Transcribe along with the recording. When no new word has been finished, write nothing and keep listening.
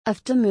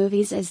Afdah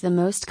Movies is the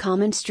most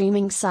common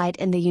streaming site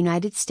in the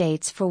United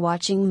States for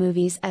watching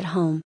movies at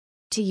home.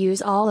 To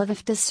use all of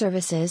Afdah's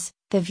services,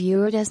 the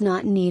viewer does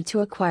not need to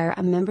acquire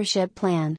a membership plan.